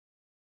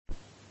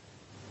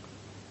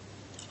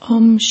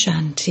Om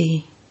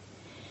Shanti.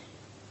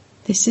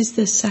 This is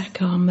the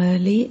Sakar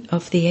Murli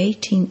of the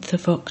 18th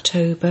of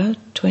October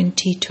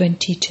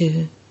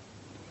 2022.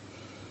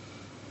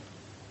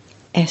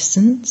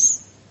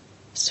 Essence: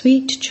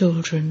 sweet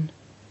children,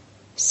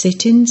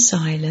 sit in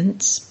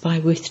silence by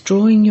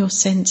withdrawing your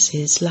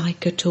senses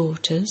like a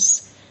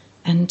tortoise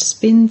and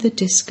spin the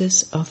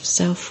discus of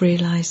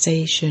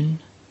self-realization.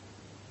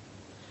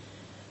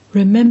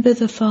 Remember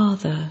the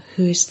Father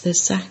who is the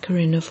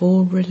Sakharin of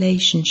all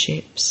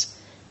relationships,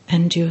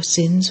 and your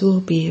sins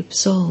will be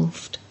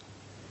absolved.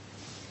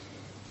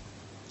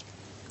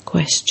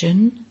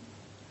 Question: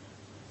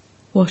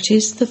 what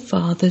is the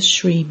Father's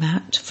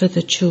Srimat for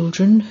the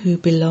children who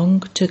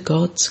belong to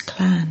God's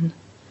clan?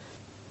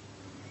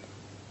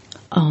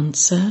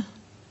 Answer: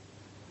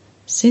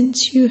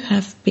 since you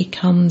have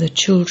become the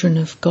children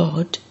of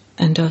God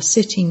and are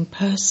sitting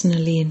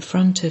personally in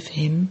front of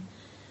Him,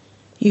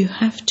 you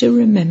have to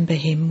remember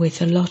Him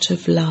with a lot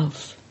of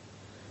love.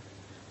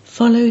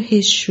 Follow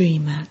His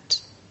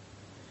Srimat.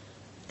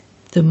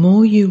 The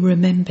more you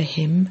remember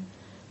Him,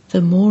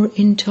 the more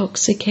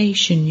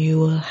intoxication you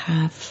will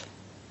have.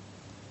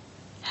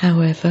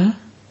 However,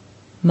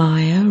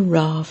 Maya,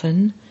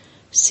 Ravan,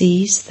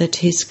 sees that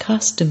his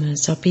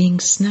customers are being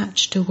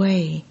snatched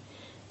away,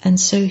 and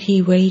so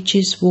he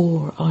wages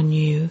war on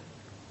you.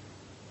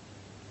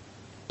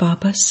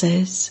 Baba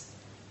says,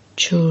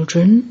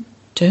 children,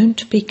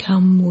 don't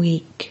become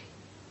weak.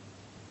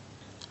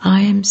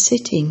 I am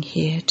sitting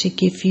here to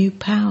give you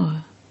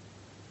power.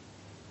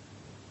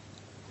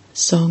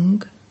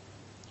 Song: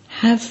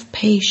 have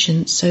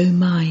patience, O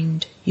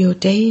mind, your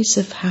days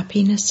of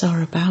happiness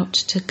are about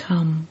to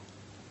come.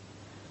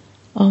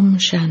 Om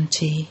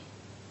Shanti.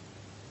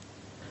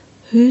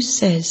 Who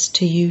says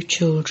to you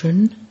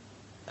children,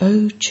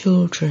 O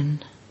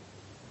children?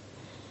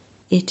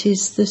 It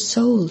is the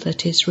soul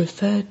that is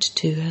referred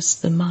to as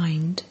the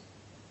mind.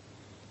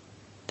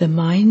 The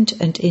mind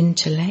and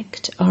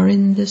intellect are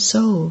in the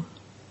soul.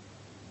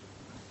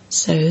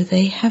 So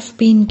they have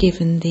been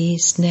given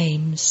these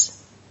names.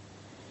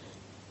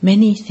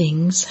 Many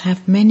things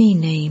have many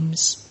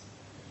names.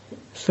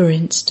 For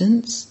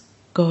instance,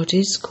 God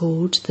is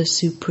called the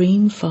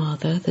Supreme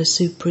Father, the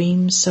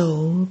Supreme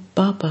Soul,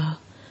 Baba,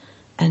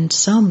 and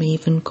some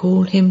even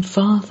call Him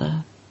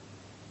Father.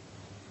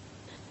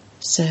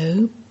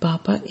 So,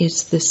 Baba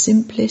is the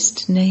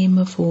simplest name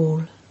of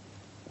all.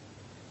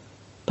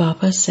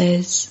 Baba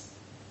says,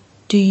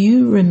 do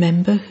you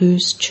remember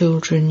whose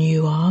children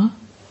you are?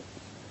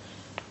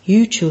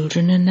 You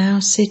children are now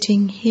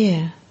sitting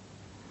here.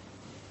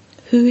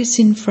 Who is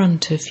in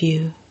front of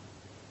you?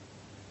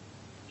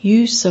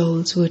 You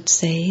souls would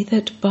say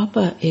that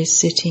Baba is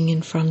sitting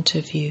in front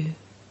of you.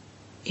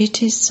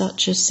 It is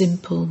such a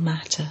simple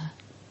matter.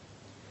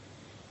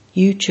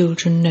 You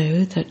children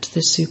know that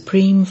the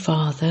Supreme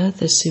Father,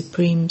 the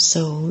Supreme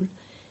Soul,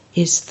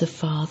 is the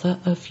Father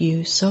of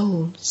you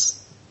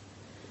souls.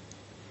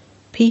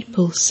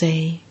 People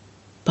say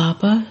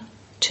Baba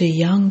to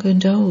young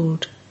and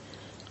old,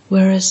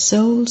 whereas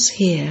souls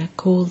here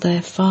call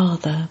their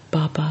Father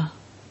Baba.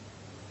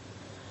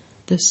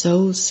 The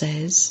soul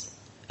says,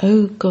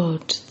 O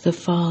God the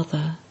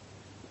Father.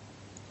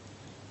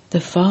 The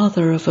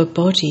father of a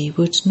body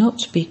would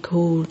not be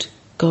called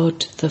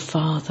God the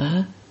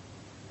Father.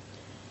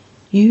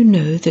 You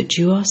know that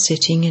you are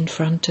sitting in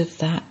front of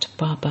that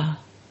Baba.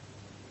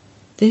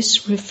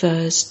 This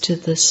refers to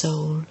the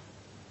soul.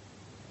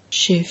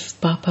 Shiv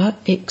Baba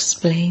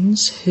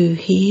explains who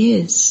he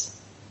is.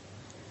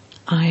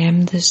 I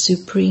am the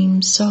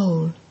Supreme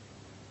Soul.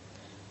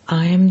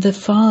 I am the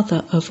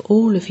Father of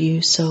all of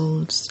you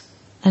souls,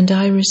 and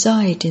I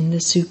reside in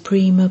the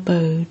Supreme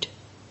Abode.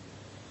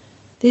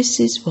 This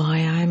is why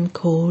I am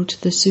called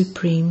the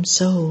Supreme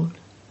Soul.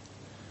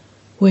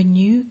 When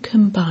you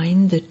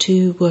combine the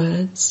two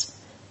words,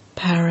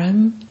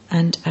 Param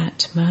and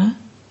Atma,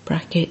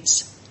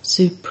 brackets,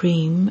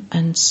 Supreme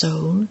and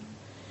Soul,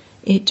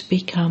 it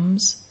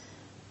becomes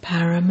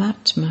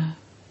Paramatma,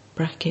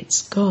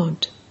 brackets,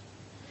 God.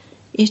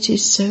 It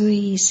is so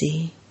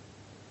easy.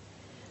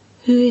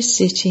 Who is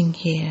sitting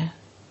here?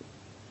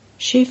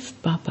 Shiv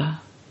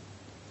Baba.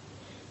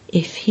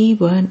 If he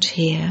weren't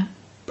here,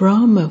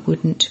 Brahma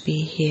wouldn't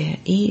be here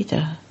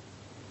either.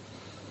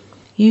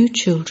 You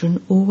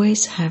children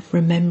always have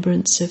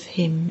remembrance of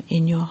him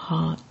in your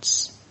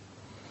hearts.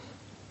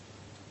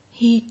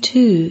 He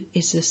too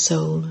is a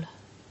soul.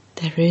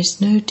 There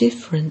is no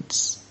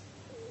difference.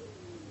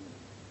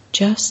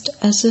 Just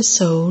as a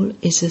soul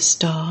is a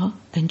star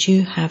and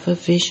you have a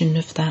vision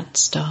of that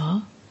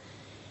star,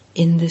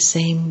 in the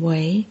same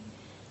way,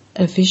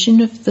 a vision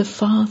of the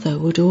Father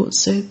would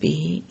also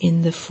be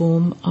in the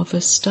form of a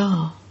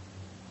star.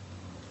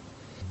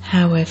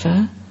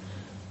 However,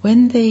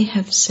 when they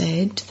have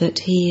said that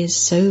he is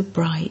so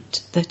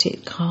bright that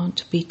it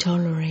can't be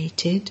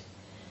tolerated,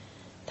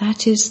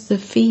 that is the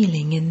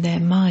feeling in their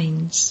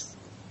minds.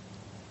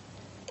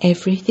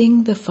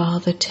 Everything the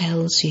Father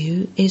tells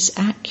you is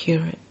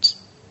accurate.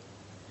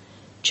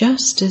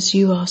 Just as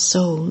you are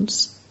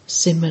souls,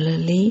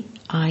 similarly,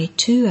 I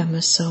too am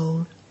a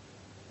soul.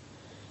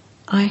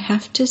 I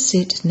have to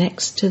sit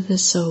next to the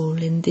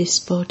soul in this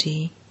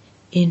body,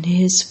 in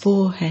his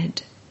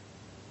forehead.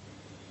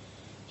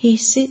 He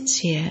sits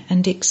here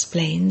and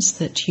explains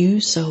that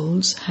you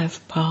souls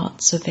have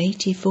parts of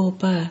 84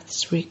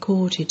 births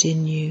recorded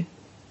in you.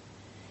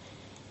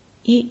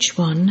 Each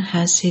one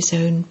has his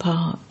own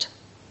part.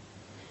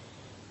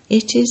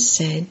 It is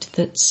said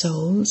that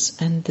souls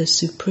and the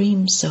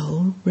Supreme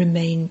Soul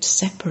remained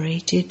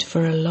separated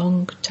for a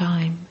long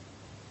time.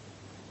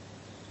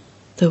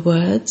 The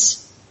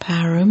words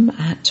Param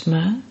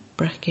Atma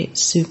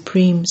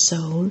 (Supreme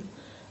Soul)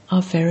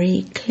 are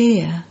very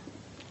clear.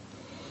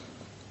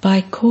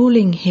 By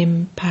calling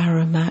him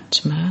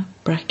Paramatma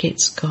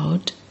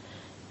 (God),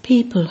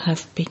 people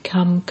have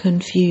become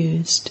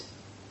confused.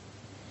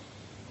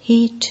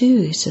 He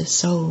too is a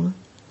soul,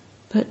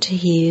 but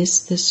he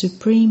is the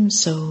Supreme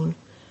Soul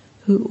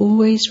who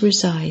always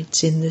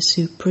resides in the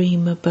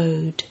Supreme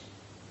Abode.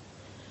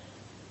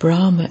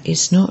 Brahma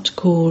is not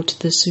called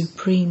the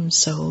Supreme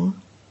Soul.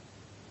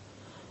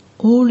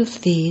 All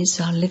of these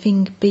are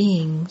living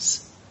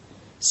beings.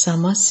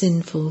 Some are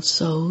sinful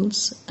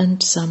souls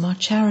and some are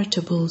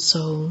charitable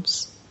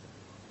souls.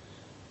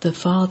 The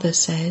Father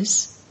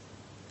says,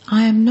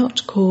 I am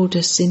not called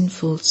a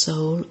sinful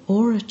soul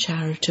or a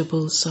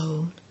charitable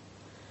soul.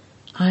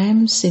 I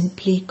am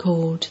simply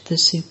called the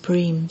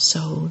Supreme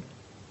Soul.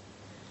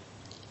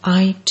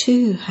 I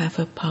too have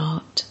a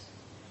part.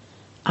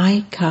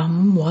 I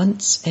come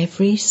once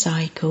every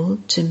cycle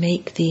to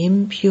make the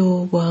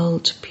impure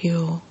world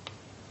pure.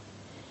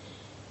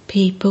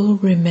 People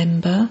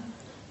remember,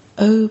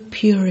 O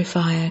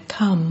Purifier,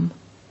 come,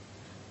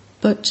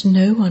 but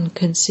no one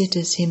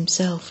considers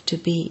himself to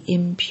be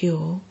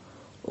impure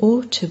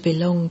or to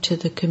belong to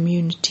the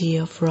community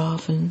of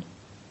Ravan.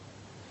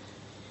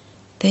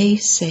 They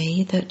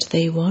say that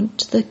they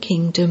want the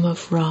kingdom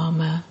of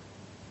Rama.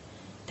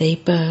 They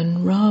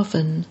burn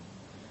Ravan,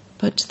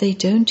 but they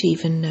don't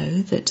even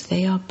know that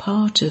they are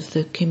part of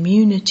the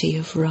community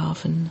of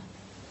Ravan.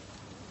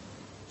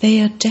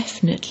 They are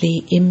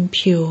definitely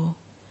impure,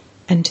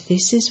 and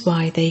this is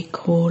why they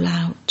call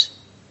out.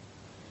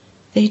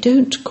 They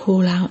don't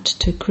call out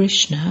to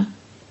Krishna.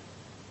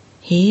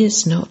 He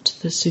is not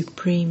the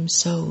Supreme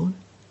Soul.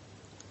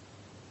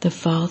 The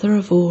Father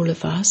of all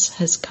of us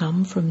has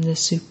come from the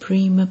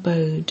Supreme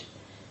Abode,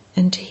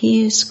 and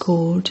he is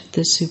called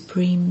the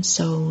Supreme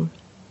Soul.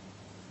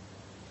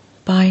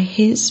 By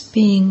his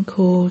being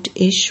called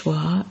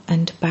Ishwar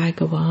and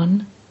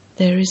Bhagavan,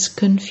 there is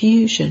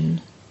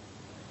confusion.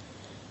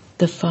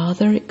 The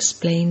Father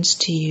explains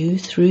to you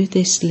through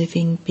this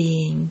living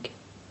being.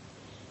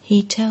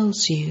 He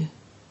tells you,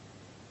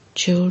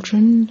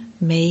 Children,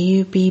 may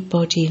you be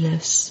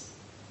bodiless.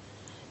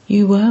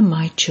 You were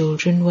my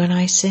children when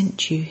I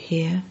sent you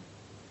here.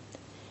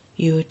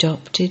 You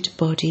adopted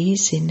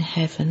bodies in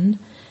heaven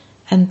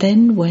and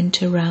then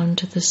went around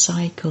the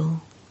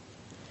cycle.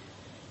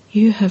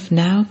 You have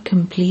now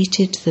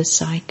completed the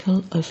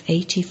cycle of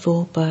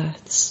 84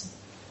 births.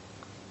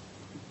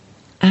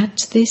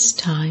 At this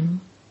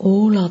time,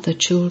 all are the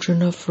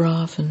children of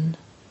Ravan.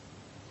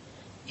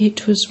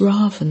 It was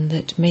Ravan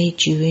that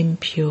made you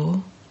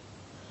impure.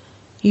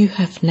 You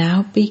have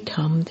now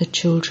become the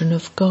children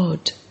of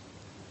God.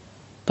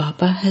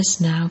 Baba has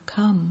now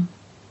come.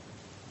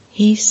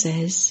 He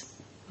says,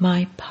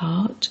 My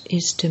part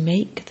is to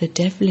make the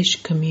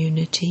devilish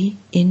community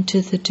into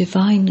the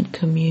divine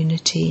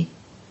community.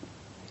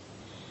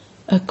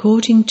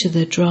 According to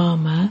the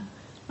drama,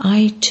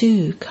 I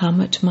too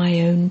come at my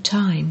own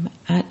time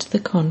at the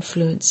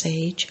confluence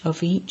age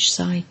of each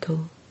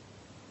cycle.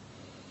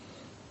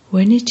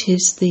 When it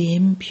is the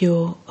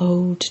impure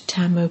old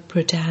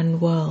Tamopradhan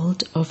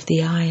world of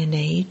the Iron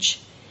Age,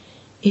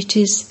 it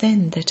is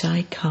then that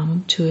I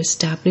come to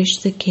establish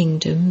the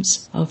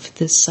kingdoms of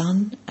the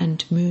Sun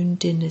and Moon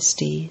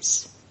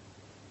dynasties.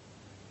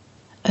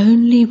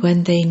 Only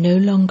when they no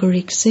longer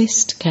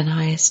exist can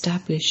I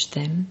establish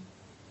them.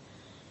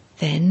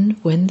 Then,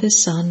 when the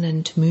Sun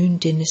and Moon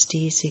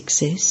dynasties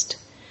exist,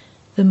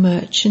 the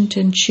Merchant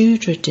and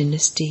Shudra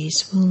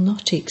dynasties will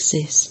not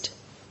exist.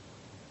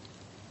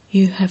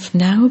 You have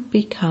now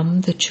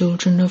become the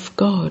children of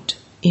God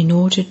in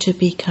order to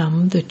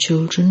become the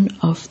children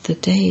of the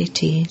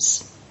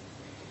deities.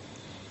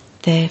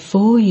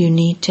 Therefore, you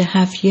need to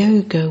have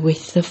yoga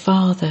with the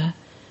Father,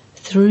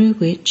 through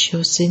which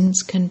your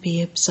sins can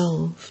be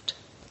absolved.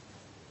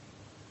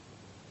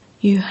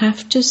 You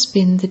have to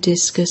spin the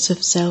discus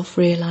of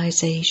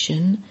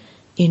self-realization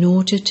in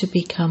order to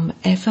become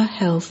ever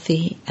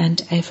healthy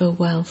and ever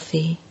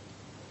wealthy.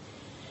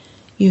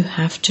 You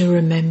have to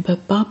remember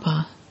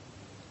Baba.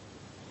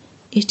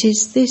 It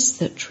is this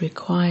that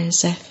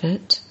requires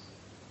effort.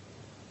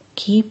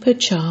 Keep a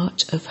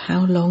chart of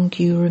how long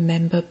you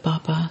remember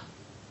Baba.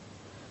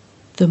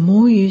 The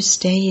more you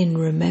stay in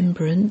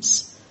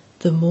remembrance,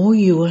 the more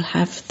you will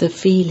have the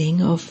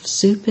feeling of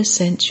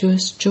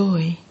supersensuous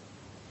joy.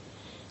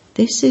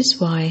 This is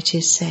why it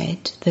is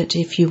said that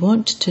if you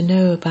want to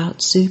know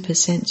about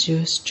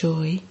supersensuous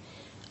joy,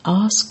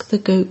 ask the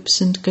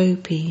Gopis and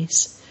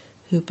Gopis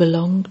who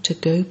belong to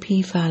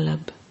Gopi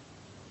Vallabh.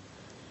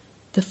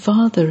 The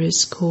father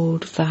is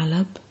called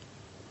Vallabh.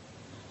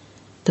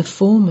 The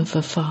form of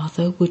a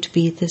father would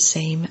be the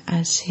same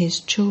as his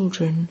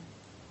children.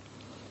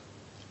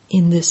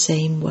 In the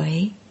same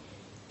way,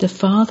 the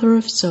Father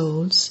of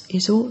souls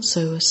is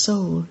also a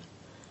soul,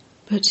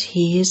 but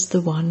he is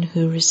the one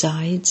who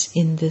resides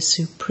in the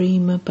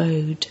supreme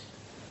abode.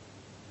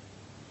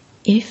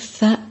 If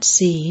that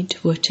seed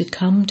were to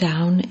come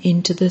down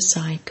into the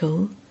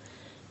cycle,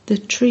 the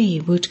tree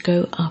would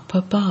go up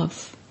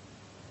above.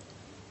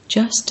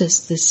 Just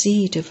as the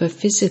seed of a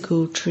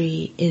physical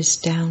tree is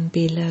down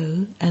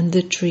below and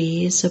the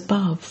tree is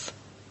above.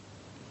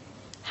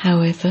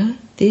 However,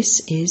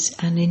 this is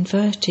an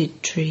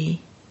inverted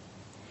tree.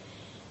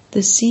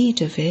 The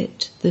seed of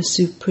it, the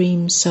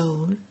Supreme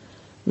Soul,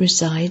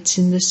 resides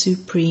in the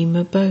Supreme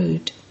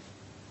Abode.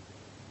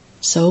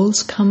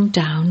 Souls come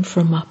down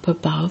from up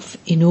above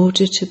in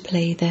order to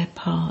play their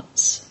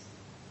parts.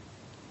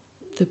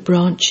 The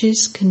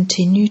branches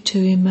continue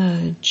to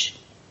emerge.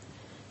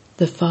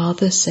 The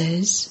Father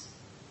says,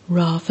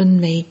 Ravan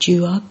made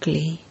you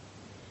ugly.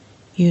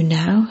 You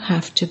now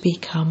have to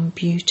become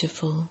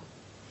beautiful.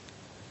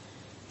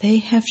 They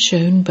have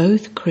shown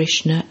both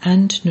Krishna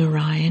and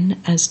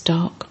Narayan as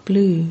dark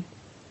blue.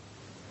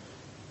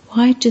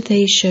 Why do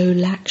they show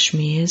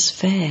Lakshmi as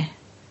fair?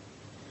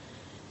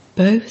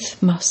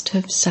 Both must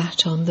have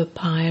sat on the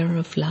pyre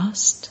of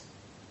lust.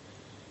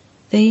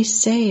 They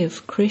say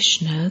of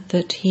Krishna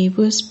that he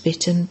was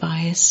bitten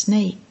by a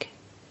snake.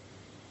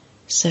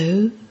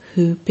 So,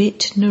 who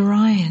bit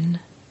Narayan?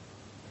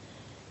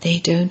 They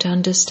don't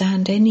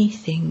understand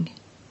anything.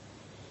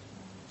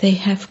 They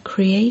have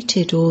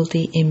created all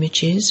the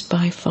images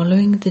by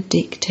following the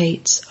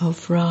dictates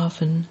of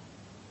Ravan.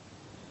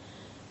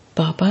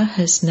 Baba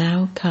has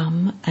now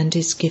come and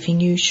is giving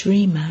you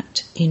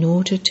Srimat in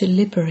order to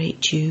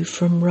liberate you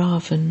from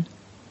Ravan.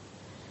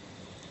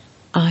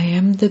 I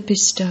am the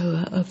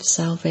bestower of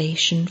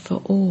salvation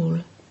for all.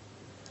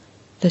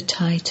 The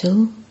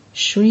title,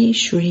 Shri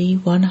Shri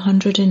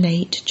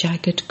 108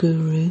 Jagat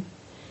Guru,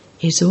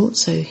 is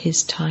also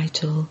his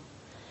title,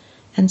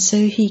 and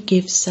so he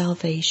gives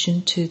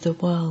salvation to the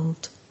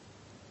world.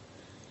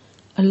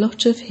 A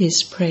lot of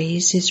his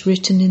praise is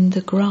written in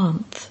the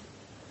Granth.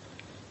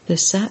 The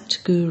Sat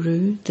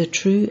Guru, the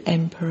true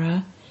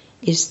emperor,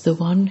 is the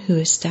one who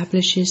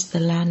establishes the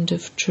land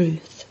of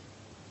truth.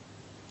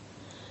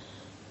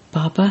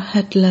 Baba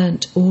had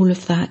learnt all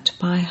of that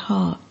by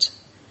heart,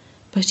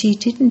 but he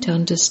didn't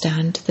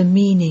understand the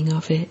meaning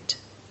of it.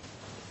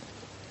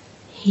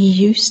 He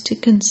used to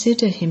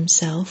consider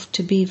himself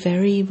to be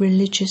very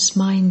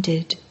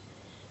religious-minded,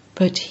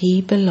 but he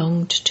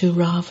belonged to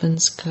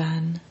Ravan's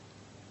clan.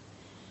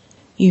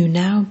 You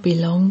now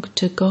belong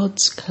to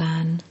God's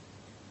clan,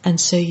 and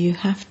so you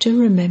have to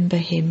remember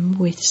him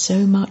with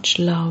so much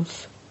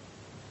love.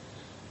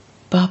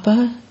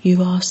 Baba,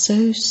 you are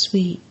so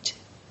sweet.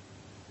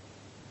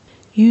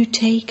 You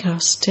take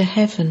us to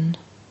heaven.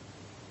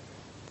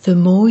 The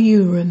more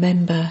you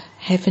remember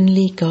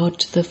Heavenly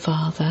God the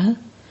Father,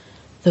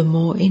 the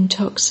more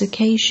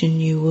intoxication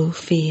you will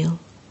feel.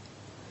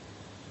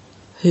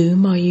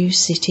 Whom are you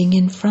sitting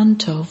in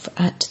front of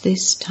at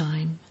this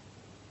time?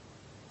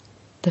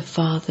 The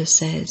Father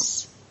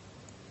says,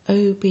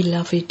 O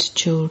beloved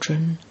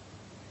children,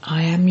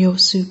 I am your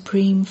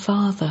Supreme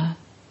Father.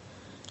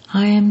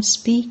 I am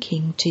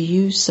speaking to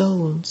you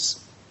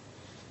souls.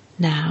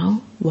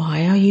 Now,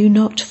 why are you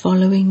not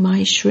following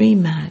my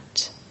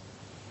Srimat?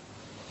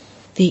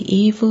 The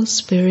evil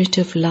spirit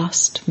of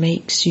lust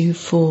makes you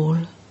fall.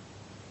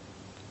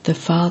 The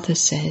Father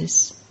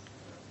says,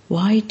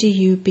 why do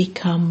you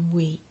become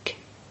weak?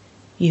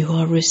 You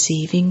are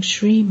receiving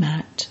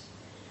Srimat.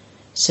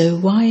 So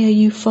why are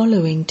you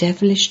following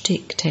devilish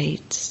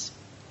dictates?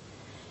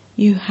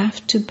 You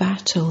have to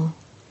battle.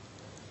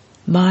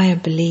 Maya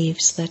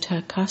believes that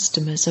her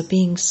customers are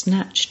being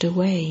snatched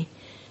away,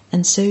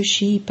 and so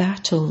she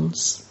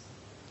battles.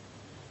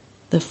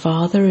 The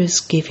Father is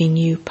giving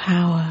you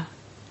power.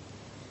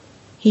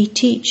 He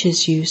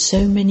teaches you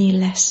so many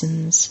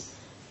lessons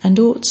and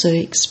also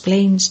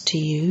explains to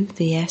you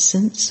the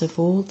essence of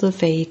all the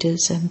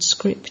Vedas and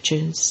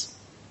scriptures.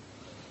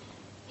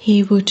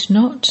 He would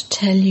not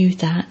tell you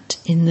that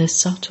in the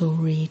subtle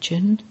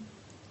region.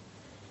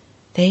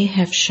 They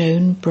have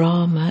shown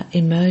Brahma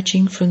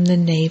emerging from the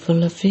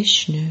navel of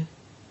Vishnu.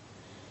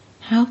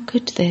 How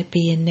could there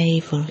be a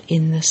navel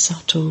in the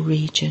subtle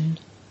region?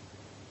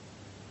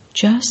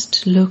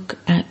 Just look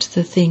at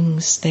the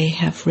things they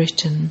have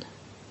written.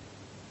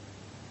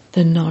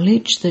 The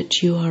knowledge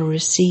that you are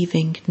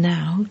receiving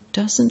now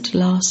doesn't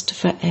last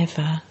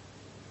forever.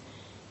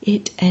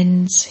 It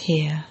ends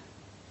here.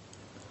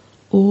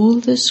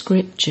 All the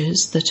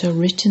scriptures that are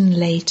written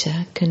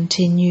later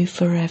continue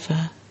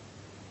forever.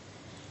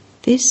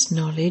 This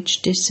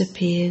knowledge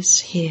disappears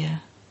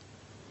here.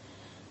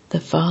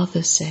 The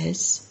Father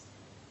says,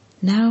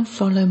 now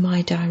follow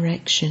my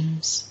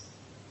directions.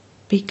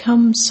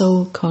 Become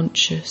soul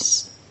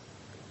conscious.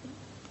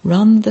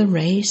 Run the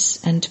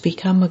race and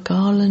become a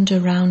garland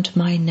around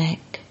my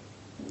neck.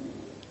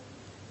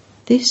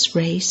 This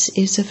race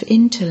is of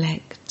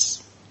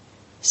intellects.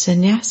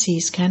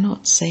 Sannyasis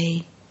cannot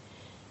say,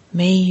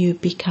 "May you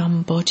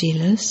become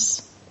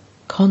bodiless,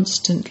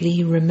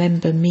 constantly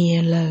remember me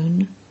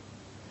alone."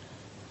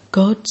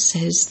 God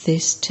says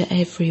this to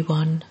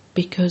everyone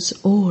because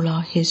all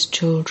are His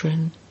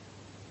children.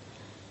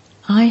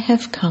 I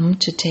have come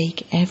to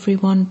take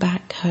everyone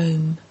back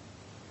home.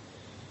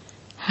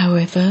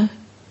 However,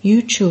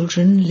 you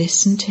children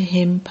listen to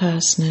Him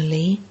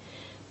personally,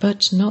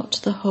 but not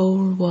the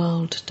whole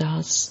world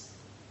does.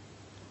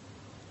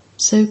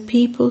 So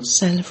people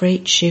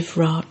celebrate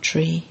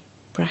Shivratri,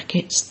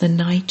 the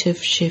night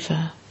of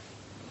Shiva.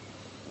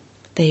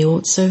 They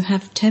also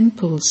have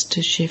temples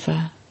to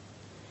Shiva.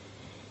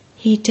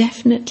 He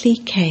definitely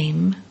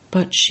came,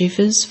 but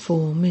Shiva's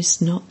form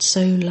is not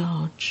so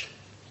large.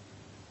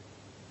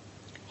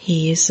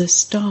 He is a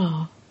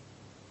star.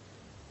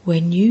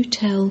 When you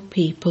tell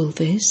people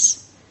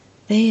this,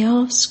 they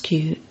ask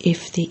you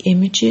if the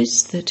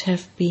images that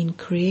have been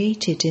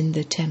created in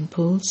the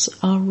temples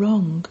are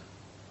wrong.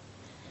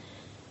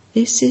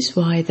 This is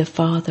why the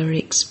Father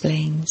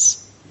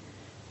explains,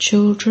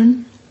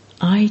 "Children,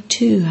 I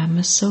too am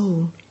a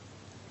soul.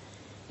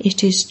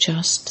 It is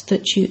just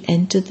that you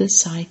enter the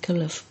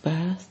cycle of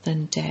birth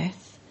and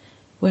death,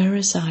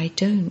 whereas I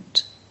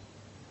don't.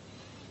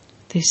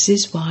 This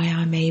is why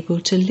I'm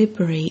able to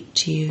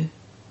liberate you.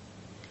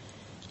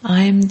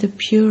 I am the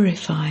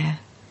purifier,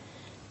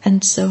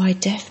 and so I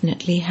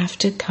definitely have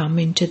to come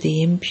into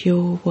the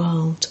impure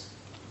world.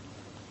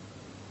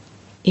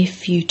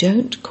 If you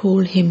don't call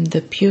Him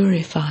the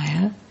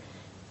purifier,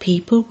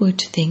 people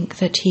would think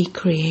that He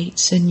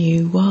creates a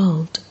new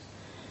world,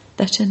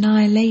 that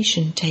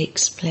annihilation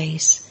takes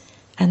place,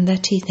 and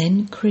that He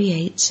then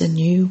creates a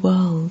new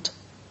world.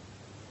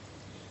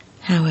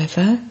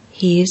 However,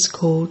 He is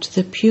called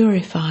the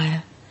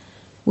purifier,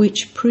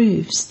 which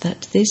proves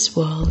that this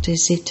world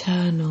is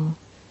eternal.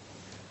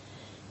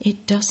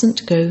 It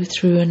doesn't go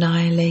through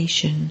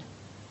annihilation.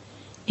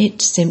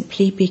 It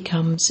simply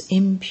becomes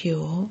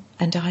impure,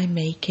 and I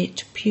make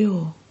it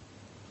pure.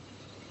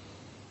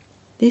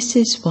 This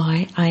is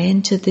why I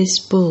enter this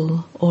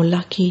bull or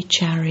lucky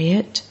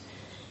chariot,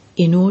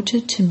 in order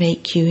to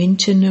make you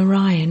into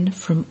Narayan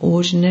from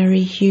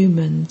ordinary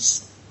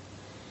humans.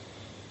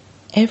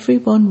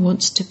 Everyone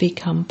wants to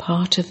become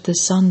part of the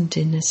Sun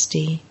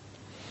dynasty.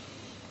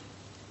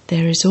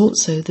 There is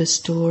also the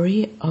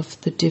story of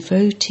the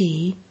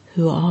devotee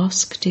who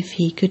asked if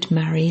he could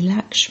marry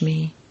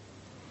Lakshmi.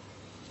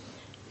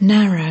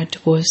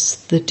 Narad was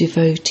the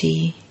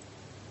devotee.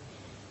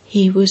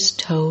 He was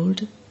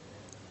told,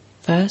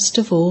 "First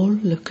of all,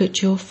 look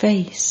at your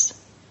face.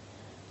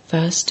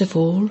 First of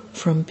all,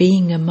 from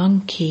being a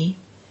monkey,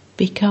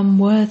 become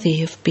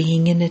worthy of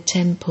being in a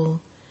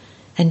temple,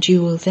 and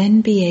you will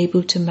then be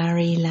able to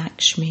marry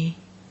Lakshmi.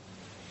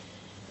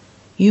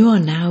 You are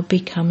now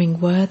becoming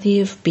worthy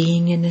of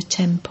being in a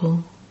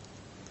temple."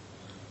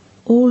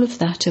 All of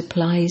that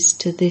applies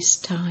to this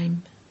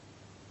time.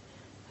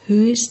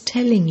 Who is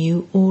telling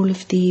you all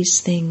of these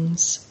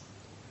things?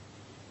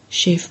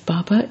 Shiv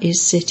Baba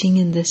is sitting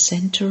in the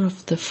center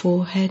of the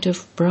forehead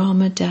of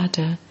Brahma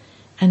Dada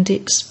and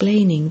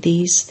explaining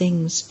these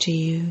things to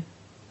you.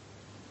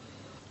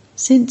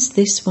 Since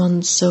this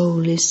one's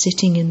soul is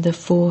sitting in the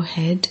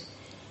forehead,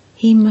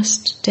 he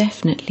must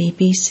definitely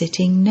be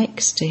sitting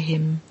next to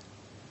him.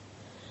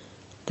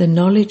 The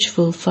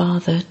knowledgeful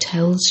Father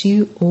tells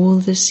you all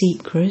the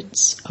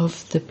secrets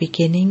of the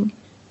beginning,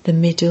 the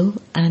middle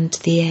and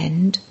the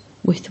end,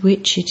 with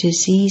which it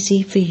is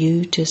easy for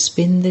you to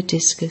spin the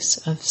discus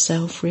of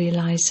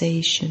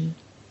self-realization.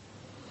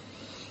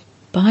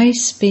 By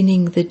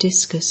spinning the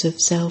discus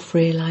of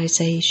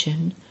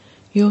self-realization,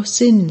 your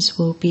sins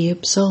will be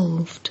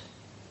absolved.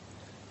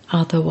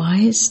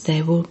 Otherwise,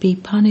 there will be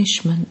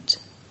punishment.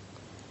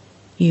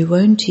 You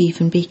won't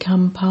even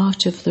become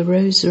part of the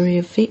Rosary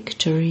of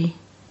Victory.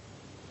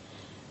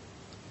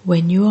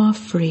 When you are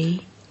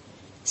free,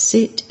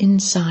 sit in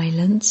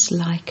silence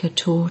like a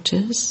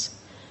tortoise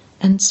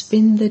and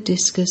spin the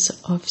discus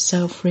of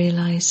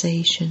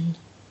self-realization.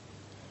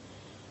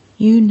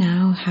 You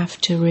now have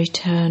to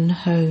return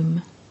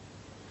home.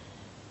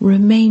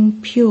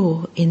 Remain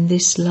pure in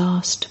this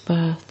last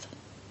birth.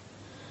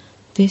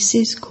 This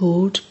is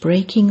called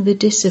breaking the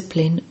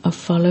discipline of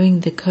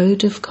following the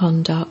code of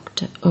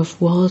conduct of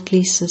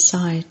worldly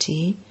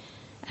society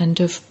and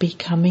of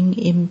becoming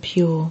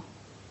impure.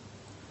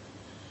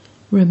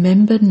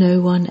 Remember no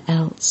one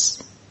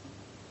else.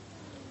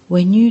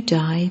 When you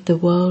die, the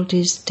world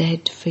is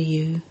dead for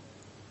you.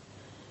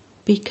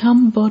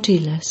 Become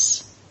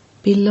bodiless,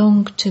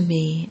 belong to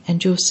me,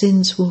 and your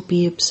sins will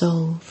be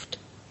absolved.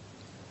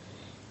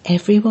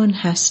 Everyone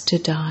has to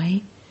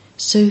die,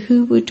 so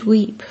who would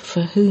weep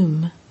for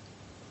whom?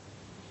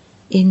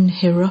 In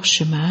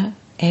Hiroshima,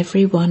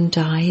 everyone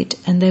died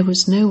and there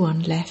was no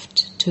one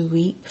left to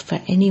weep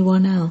for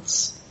anyone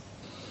else.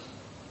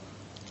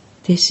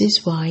 This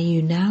is why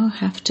you now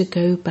have to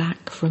go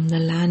back from the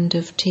land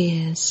of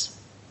tears.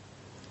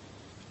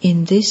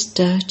 In this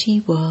dirty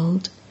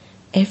world,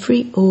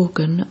 every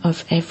organ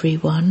of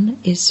everyone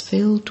is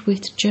filled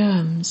with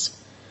germs,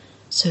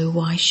 so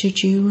why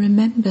should you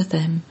remember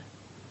them?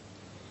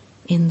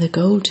 In the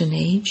Golden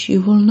Age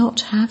you will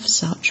not have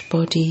such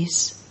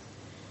bodies.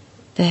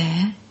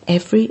 There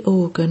every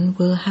organ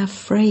will have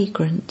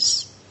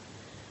fragrance.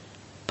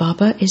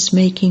 Baba is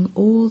making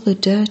all the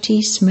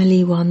dirty,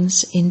 smelly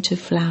ones into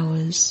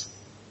flowers.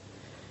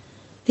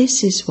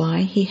 This is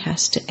why he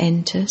has to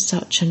enter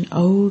such an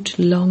old,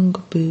 long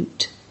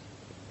boot.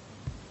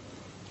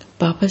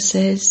 Baba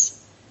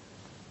says,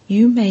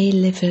 you may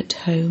live at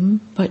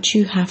home, but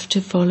you have to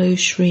follow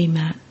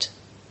Srimat.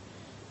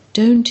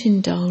 Don't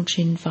indulge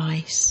in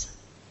vice.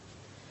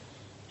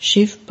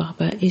 Shiv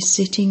Baba is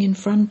sitting in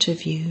front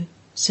of you,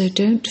 so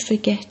don't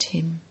forget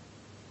him.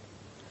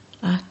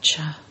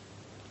 Acha.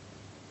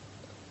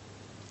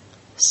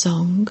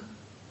 Song.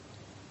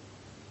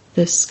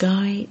 The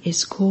sky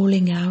is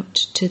calling out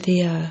to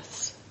the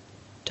earth. ...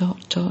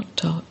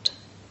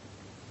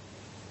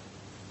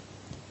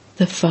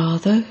 The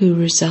Father who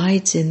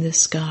resides in the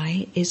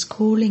sky is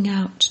calling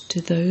out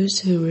to those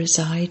who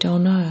reside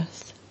on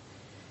earth.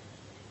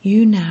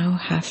 You now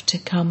have to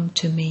come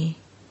to me.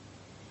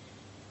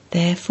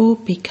 Therefore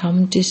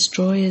become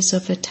destroyers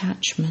of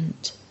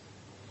attachment.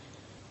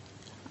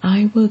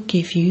 I will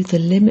give you the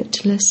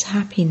limitless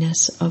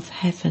happiness of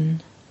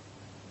heaven.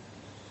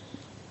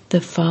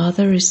 The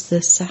Father is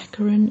the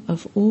saccharin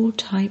of all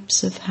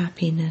types of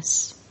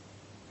happiness.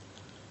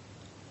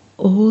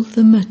 All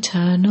the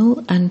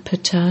maternal and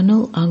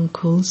paternal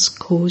uncles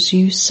cause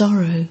you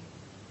sorrow.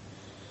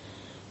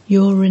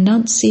 Your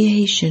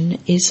renunciation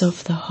is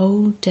of the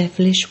whole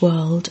devilish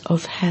world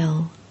of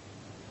hell.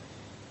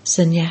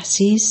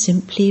 Sannyasis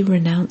simply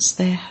renounce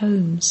their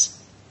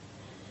homes.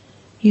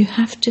 You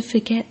have to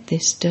forget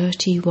this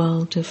dirty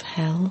world of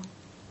hell.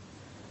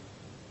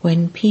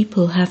 When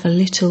people have a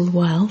little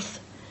wealth,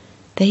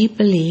 they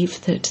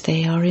believe that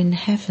they are in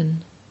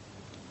heaven.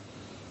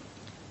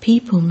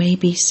 People may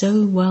be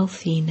so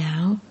wealthy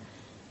now,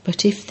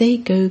 but if they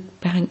go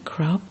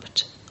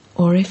bankrupt,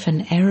 or if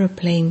an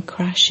aeroplane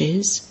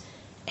crashes,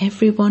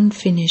 everyone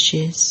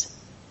finishes.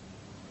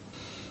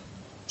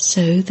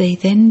 So they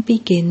then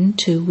begin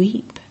to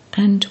weep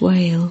and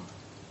wail.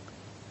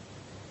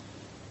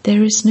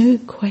 There is no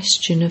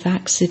question of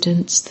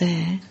accidents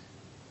there.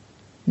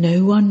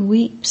 No one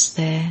weeps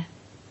there.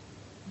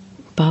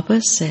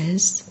 Baba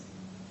says,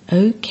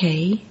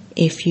 okay,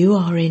 if you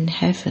are in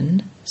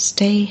heaven,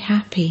 stay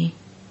happy.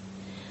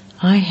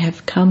 I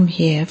have come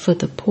here for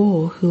the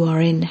poor who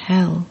are in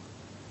hell.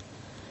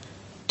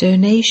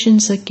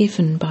 Donations are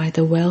given by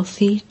the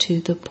wealthy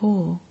to the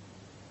poor.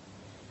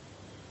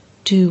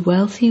 Do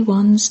wealthy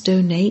ones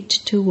donate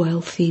to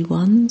wealthy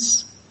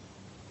ones?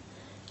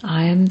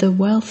 I am the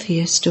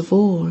wealthiest of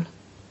all.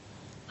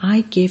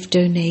 I give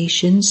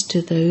donations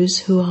to those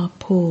who are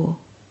poor.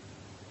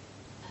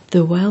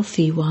 The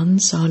wealthy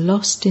ones are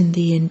lost in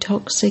the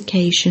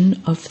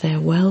intoxication of their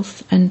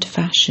wealth and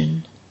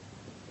fashion.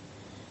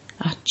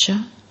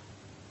 Acha.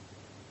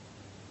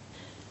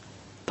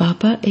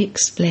 Baba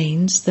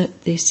explains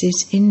that this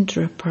is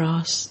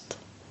Indraprasth,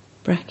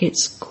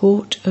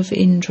 court of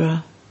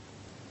Indra.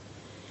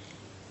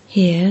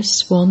 Here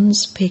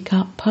swans pick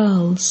up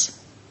pearls.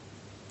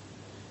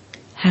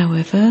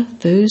 However,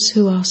 those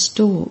who are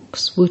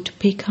storks would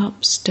pick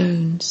up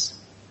stones.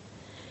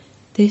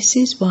 This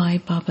is why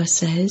Baba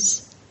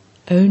says,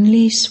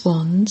 only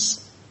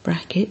swans,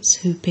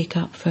 who pick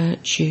up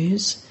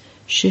virtues,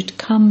 should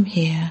come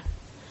here,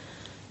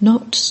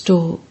 not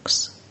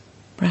storks,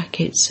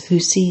 who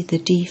see the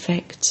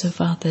defects of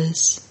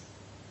others.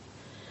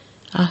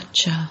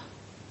 Acha.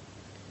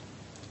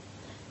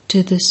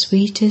 To the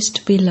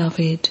sweetest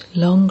beloved,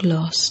 long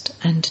lost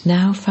and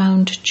now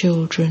found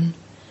children,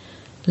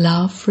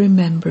 love,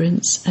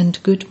 remembrance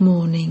and good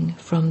morning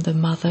from the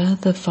Mother,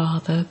 the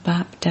Father,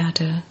 Bap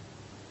Dada.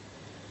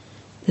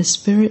 The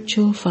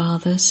spiritual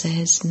father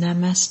says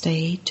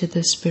Namaste to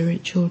the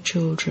spiritual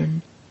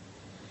children,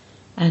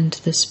 and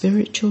the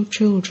spiritual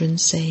children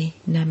say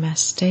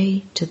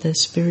Namaste to the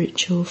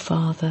spiritual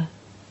father.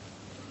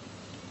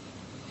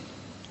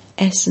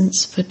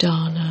 Essence for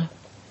Dharna.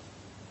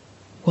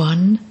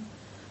 1.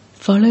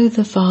 Follow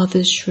the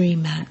Father's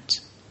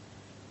Srimat.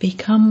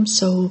 Become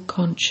soul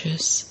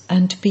conscious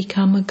and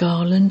become a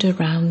garland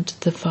around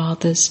the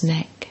Father's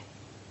neck.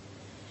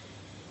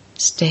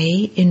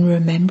 Stay in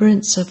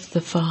remembrance of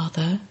the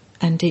Father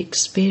and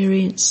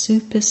experience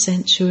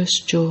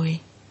supersensuous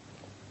joy.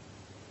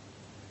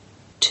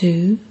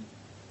 2.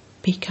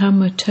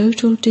 Become a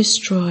total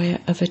destroyer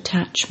of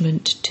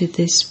attachment to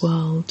this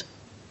world.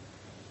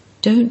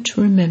 Don't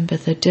remember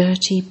the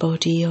dirty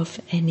body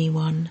of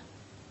anyone.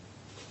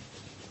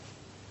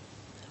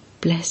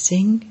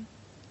 Blessing.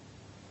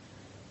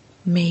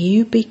 May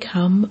you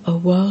become a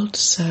world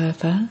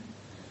server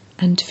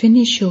and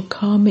finish your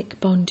karmic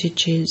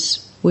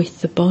bondages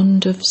with the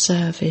bond of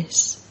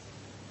service.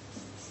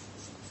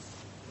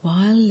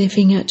 While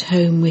living at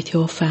home with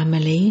your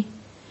family,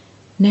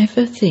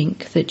 never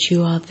think that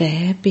you are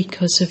there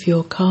because of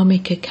your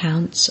karmic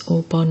accounts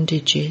or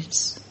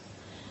bondages.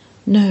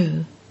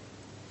 No,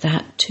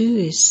 that too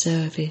is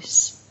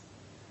service.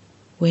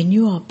 When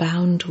you are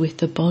bound with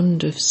the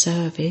bond of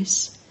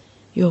service,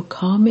 your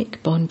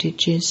karmic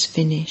bondages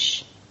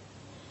finish.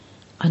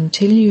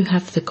 Until you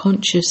have the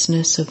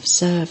consciousness of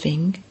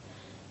serving,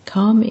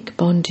 karmic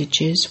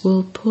bondages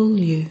will pull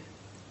you.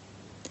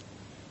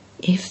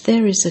 If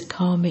there is a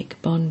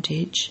karmic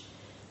bondage,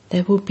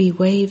 there will be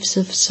waves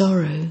of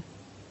sorrow,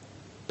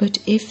 but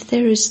if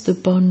there is the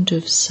bond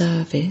of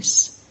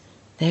service,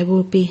 there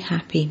will be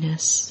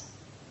happiness.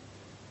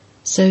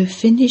 So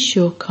finish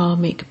your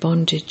karmic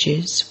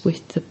bondages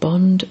with the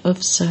bond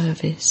of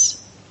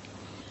service.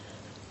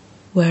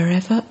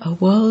 Wherever a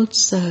world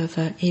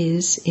server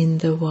is in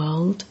the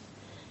world,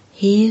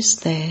 he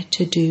is there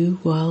to do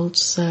world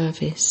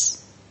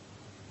service.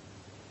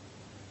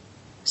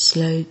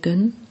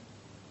 Slogan: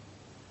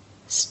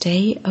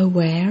 Stay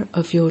aware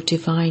of your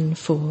divine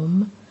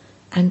form,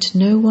 and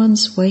no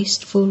one's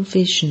wasteful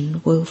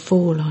vision will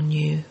fall on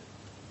you.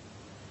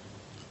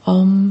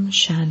 Om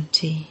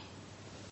Shanti.